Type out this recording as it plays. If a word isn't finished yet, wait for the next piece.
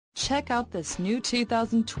Check out this new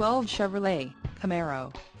 2012 Chevrolet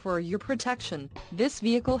Camaro. For your protection, this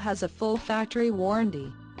vehicle has a full factory warranty.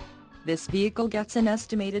 This vehicle gets an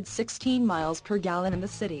estimated 16 miles per gallon in the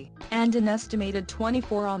city, and an estimated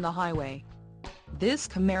 24 on the highway. This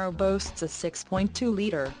Camaro boasts a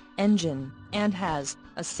 6.2-liter engine, and has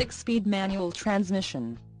a 6-speed manual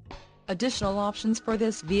transmission. Additional options for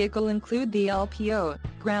this vehicle include the LPO,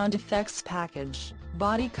 ground effects package,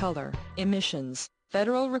 body color, emissions,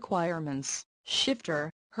 federal requirements, shifter,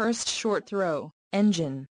 Hurst short throw,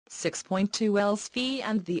 engine, 6.2 LSV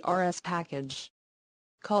and the RS package.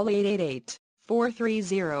 Call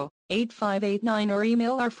 888-430-8589 or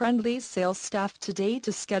email our friendly sales staff today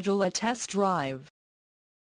to schedule a test drive.